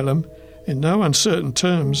told Balaam, in no uncertain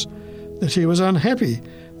terms, that he was unhappy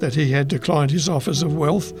that he had declined his offers of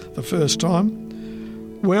wealth the first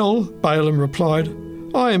time. Well, Balaam replied,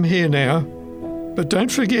 I am here now, but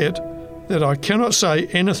don't forget that I cannot say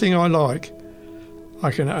anything I like.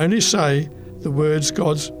 I can only say the words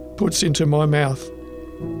God puts into my mouth.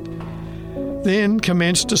 Then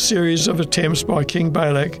commenced a series of attempts by King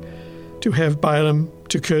Balak to have Balaam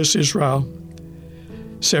to curse Israel.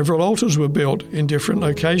 Several altars were built in different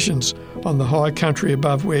locations on the high country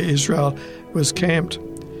above where Israel was camped.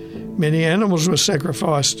 Many animals were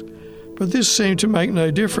sacrificed, but this seemed to make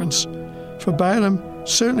no difference, for Balaam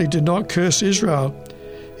certainly did not curse Israel.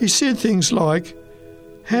 He said things like,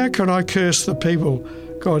 "How can I curse the people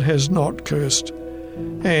God has not cursed?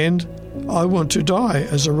 And I want to die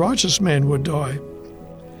as a righteous man would die."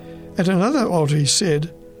 At another altar he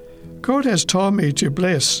said, "God has told me to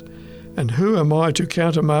bless, and who am I to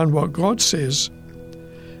countermand what God says?"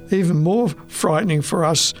 Even more frightening for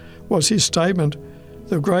us was his statement,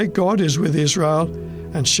 "The great God is with Israel,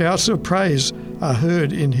 and shouts of praise are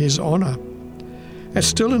heard in his honour." At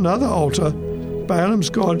still another altar, Balaam's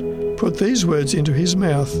God put these words into his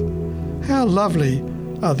mouth, "How lovely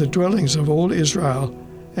are the dwellings of all Israel,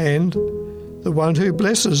 and the one who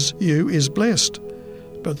blesses you is blessed,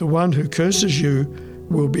 but the one who curses you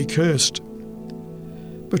will be cursed."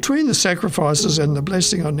 Between the sacrifices and the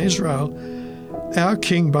blessing on Israel, our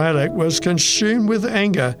King Balak was consumed with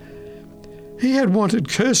anger. He had wanted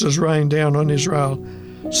curses rained down on Israel,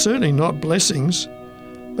 certainly not blessings.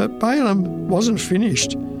 But Balaam wasn't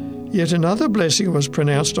finished. Yet another blessing was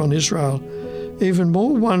pronounced on Israel, even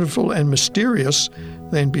more wonderful and mysterious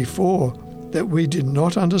than before, that we did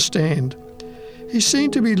not understand. He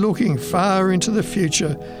seemed to be looking far into the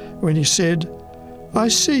future when he said, "I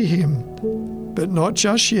see him, but not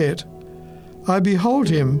just yet. I behold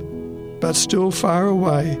him, but still far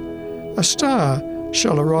away. A star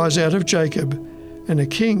shall arise out of Jacob, and a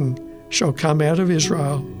king shall come out of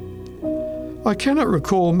Israel." I cannot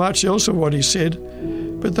recall much else of what he said,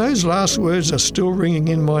 but those last words are still ringing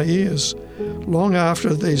in my ears, long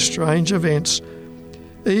after these strange events,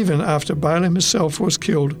 even after Balaam himself was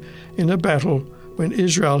killed in a battle when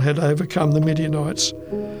Israel had overcome the Midianites.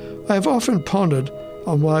 I have often pondered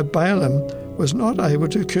on why Balaam was not able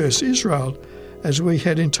to curse Israel as we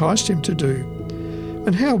had enticed him to do.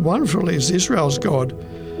 And how wonderful is Israel's God,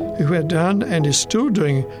 who had done and is still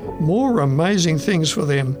doing more amazing things for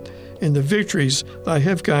them in the victories they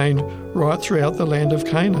have gained right throughout the land of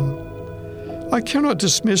Canaan. I cannot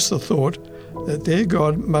dismiss the thought that their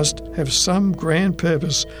God must have some grand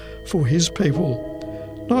purpose for his people,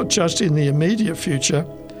 not just in the immediate future,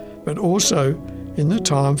 but also in the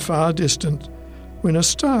time far distant, when a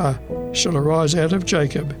star shall arise out of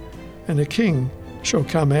Jacob, and a king shall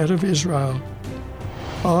come out of Israel.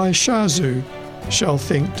 I, Shazu, shall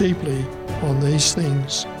think deeply on these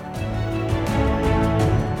things.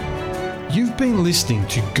 You've been listening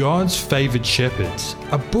to God's Favoured Shepherds,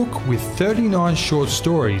 a book with 39 short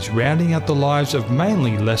stories rounding out the lives of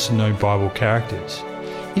mainly lesser-known Bible characters.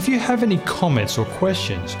 If you have any comments or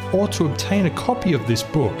questions, or to obtain a copy of this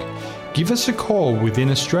book, give us a call within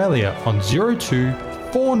Australia on 02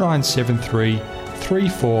 4973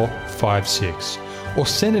 3456 or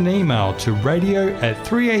send an email to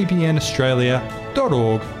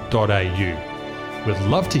radio@3abnaustralia.org.au. We'd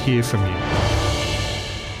love to hear from you.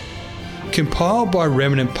 Compiled by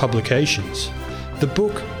Remnant Publications, the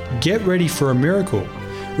book Get Ready for a Miracle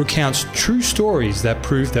recounts true stories that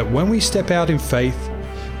prove that when we step out in faith,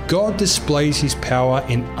 God displays His power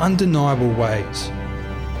in undeniable ways.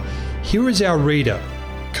 Here is our reader,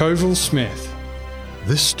 Coville Smith.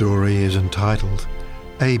 This story is entitled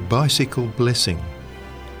A Bicycle Blessing.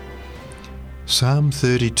 Psalm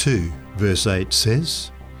 32 verse 8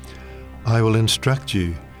 says, I will instruct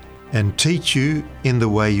you and teach you in the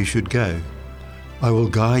way you should go. I will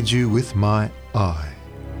guide you with my eye.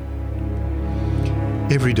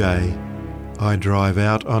 Every day I drive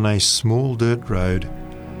out on a small dirt road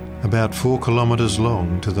about 4 kilometres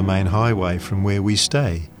long to the main highway from where we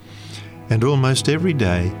stay, and almost every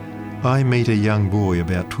day I meet a young boy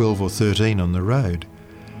about 12 or 13 on the road,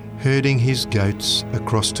 herding his goats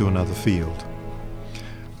across to another field.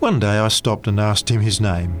 One day I stopped and asked him his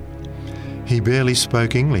name. He barely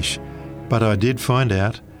spoke English, but I did find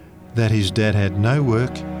out that his dad had no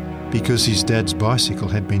work because his dad's bicycle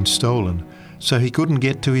had been stolen, so he couldn't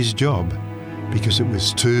get to his job because it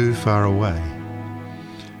was too far away.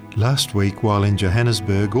 Last week, while in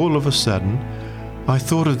Johannesburg, all of a sudden, I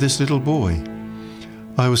thought of this little boy.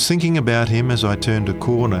 I was thinking about him as I turned a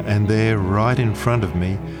corner, and there, right in front of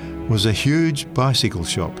me, was a huge bicycle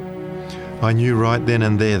shop. I knew right then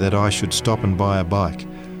and there that I should stop and buy a bike.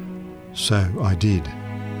 So I did.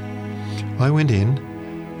 I went in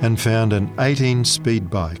and found an 18-speed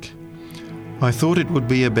bike. I thought it would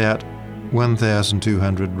be about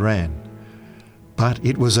 1,200 Rand, but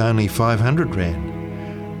it was only 500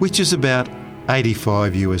 Rand, which is about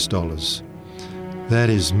 $85. That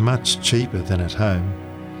is much cheaper than at home.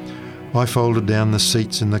 I folded down the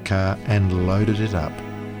seats in the car and loaded it up.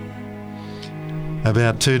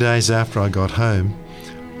 About 2 days after I got home,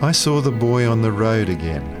 I saw the boy on the road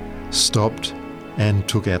again, stopped and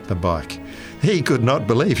took out the bike. He could not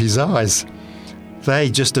believe his eyes.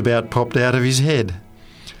 They just about popped out of his head.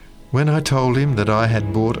 When I told him that I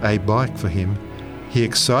had bought a bike for him, he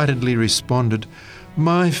excitedly responded,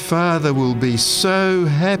 "My father will be so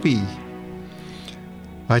happy."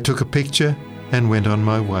 I took a picture and went on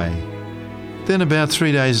my way. Then about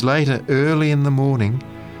 3 days later, early in the morning,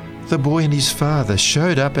 the boy and his father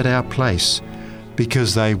showed up at our place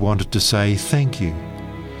because they wanted to say thank you.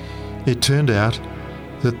 It turned out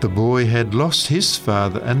that the boy had lost his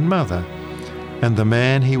father and mother, and the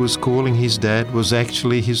man he was calling his dad was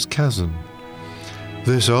actually his cousin.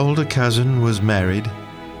 This older cousin was married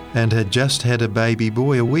and had just had a baby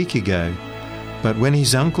boy a week ago, but when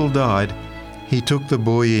his uncle died, he took the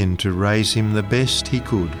boy in to raise him the best he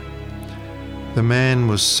could. The man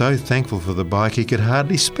was so thankful for the bike he could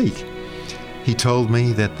hardly speak. He told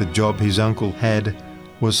me that the job his uncle had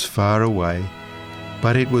was far away,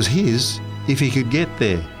 but it was his if he could get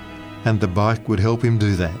there, and the bike would help him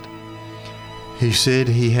do that. He said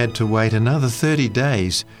he had to wait another 30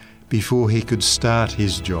 days before he could start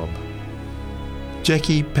his job.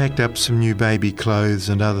 Jackie packed up some new baby clothes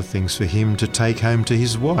and other things for him to take home to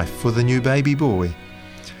his wife for the new baby boy.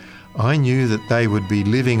 I knew that they would be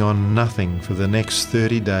living on nothing for the next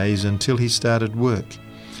 30 days until he started work.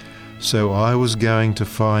 So I was going to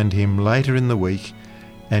find him later in the week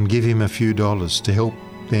and give him a few dollars to help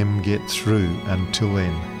them get through until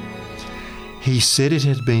then. He said it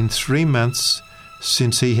had been 3 months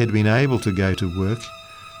since he had been able to go to work,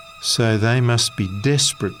 so they must be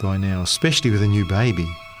desperate by now, especially with a new baby.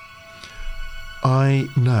 I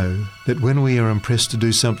know that when we are impressed to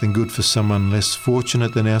do something good for someone less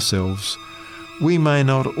fortunate than ourselves, we may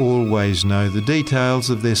not always know the details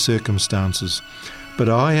of their circumstances, but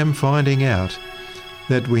I am finding out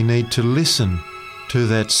that we need to listen to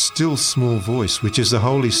that still small voice, which is the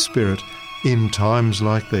Holy Spirit, in times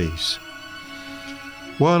like these.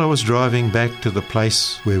 While I was driving back to the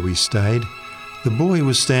place where we stayed, the boy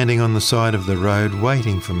was standing on the side of the road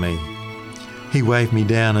waiting for me. He waved me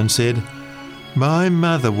down and said, "My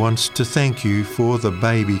mother wants to thank you for the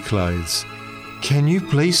baby clothes. Can you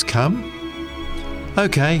please come?"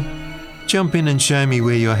 "Okay, jump in and show me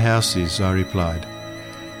where your house is," I replied.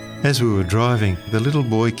 As we were driving, the little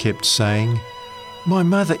boy kept saying, "My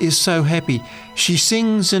mother is so happy. She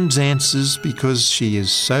sings and dances because she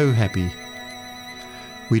is so happy."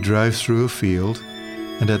 We drove through a field,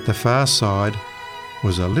 and at the far side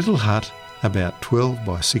was a little hut about 12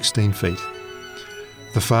 by 16 feet.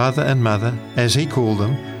 The father and mother, as he called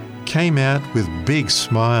them, came out with big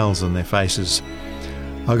smiles on their faces.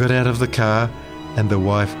 I got out of the car and the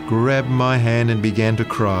wife grabbed my hand and began to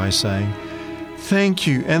cry, saying, "Thank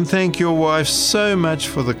you, and thank your wife so much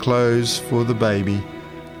for the clothes for the baby.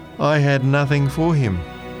 I had nothing for him."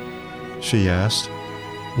 She asked,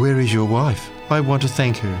 "Where is your wife? I want to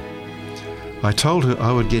thank her." I told her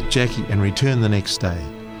I would get Jackie and return the next day.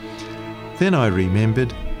 Then I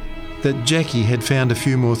remembered that Jackie had found a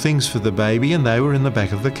few more things for the baby and they were in the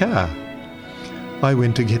back of the car. I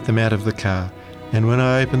went to get them out of the car, and when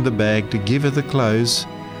I opened the bag to give her the clothes,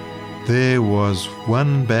 there was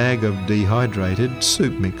one bag of dehydrated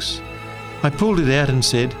soup mix. I pulled it out and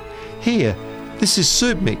said, "Here, this is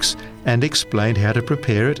soup mix," and explained how to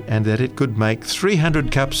prepare it and that it could make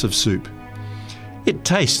 300 cups of soup. It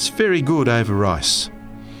tastes very good over rice.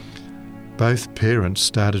 Both parents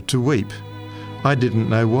started to weep. I didn't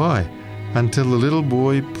know why, until the little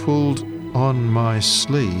boy pulled on my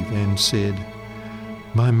sleeve and said,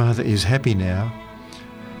 "My mother is happy now.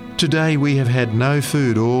 Today we have had no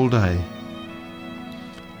food all day."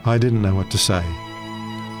 I didn't know what to say.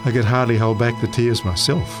 I could hardly hold back the tears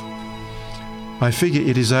myself. I figure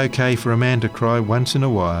it is okay for a man to cry once in a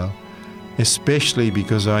while, especially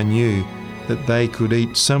because I knew that they could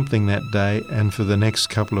eat something that day and for the next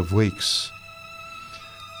couple of weeks.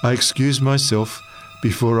 I excused myself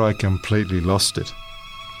before I completely lost it.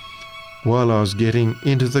 While I was getting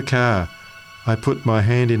into the car, I put my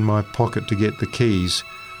hand in my pocket to get the keys,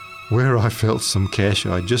 where I felt some cash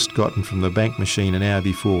I'd just gotten from the bank machine an hour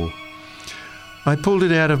before. I pulled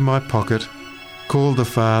it out of my pocket, called the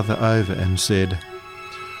father over and said,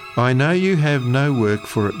 "I know you have no work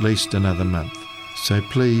for at least another month, so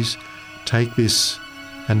please take this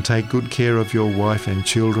and take good care of your wife and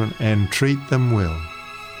children and treat them well."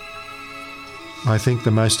 I think the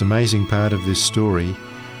most amazing part of this story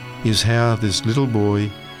is how this little boy,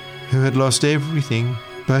 who had lost everything,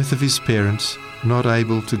 both of his parents, not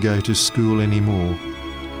able to go to school anymore,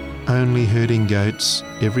 only herding goats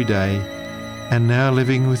every day, and now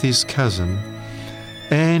living with his cousin,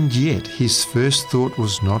 and yet his first thought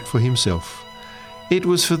was not for himself. It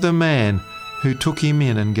was for the man who took him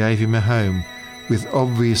in and gave him a home with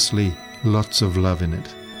obviously lots of love in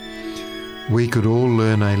it. We could all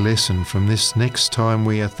learn a lesson from this next time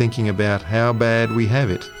we are thinking about how bad we have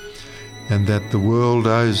it and that the world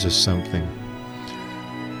owes us something.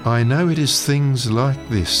 I know it is things like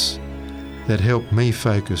this that help me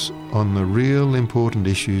focus on the real important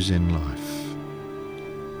issues in life.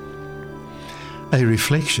 A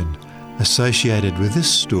reflection associated with this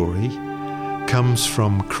story comes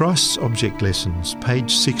from Christ's Object Lessons,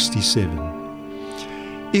 page 67.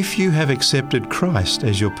 If you have accepted Christ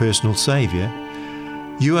as your personal Saviour,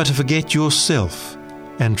 you are to forget yourself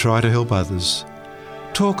and try to help others.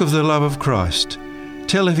 Talk of the love of Christ.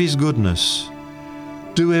 Tell of His goodness.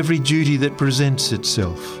 Do every duty that presents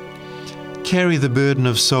itself. Carry the burden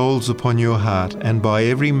of souls upon your heart, and by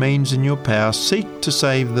every means in your power seek to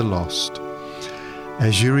save the lost.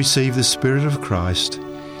 As you receive the Spirit of Christ,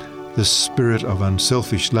 the spirit of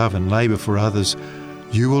unselfish love and labour for others,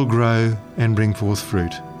 you will grow and bring forth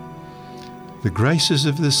fruit. The graces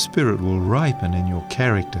of the Spirit will ripen in your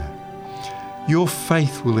character. Your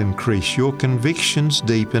faith will increase, your convictions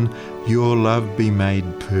deepen, your love be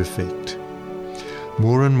made perfect.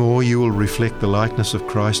 More and more you will reflect the likeness of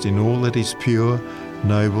Christ in all that is pure,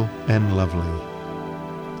 noble and lovely.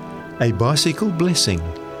 A Bicycle Blessing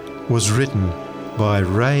was written by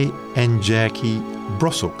Ray and Jackie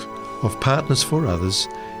Brossock of Partners for Others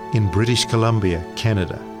in British Columbia,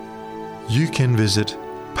 Canada. You can visit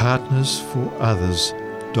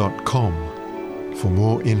partnersforothers.com for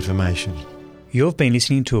more information. You've been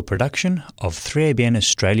listening to a production of 3ABN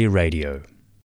Australia Radio.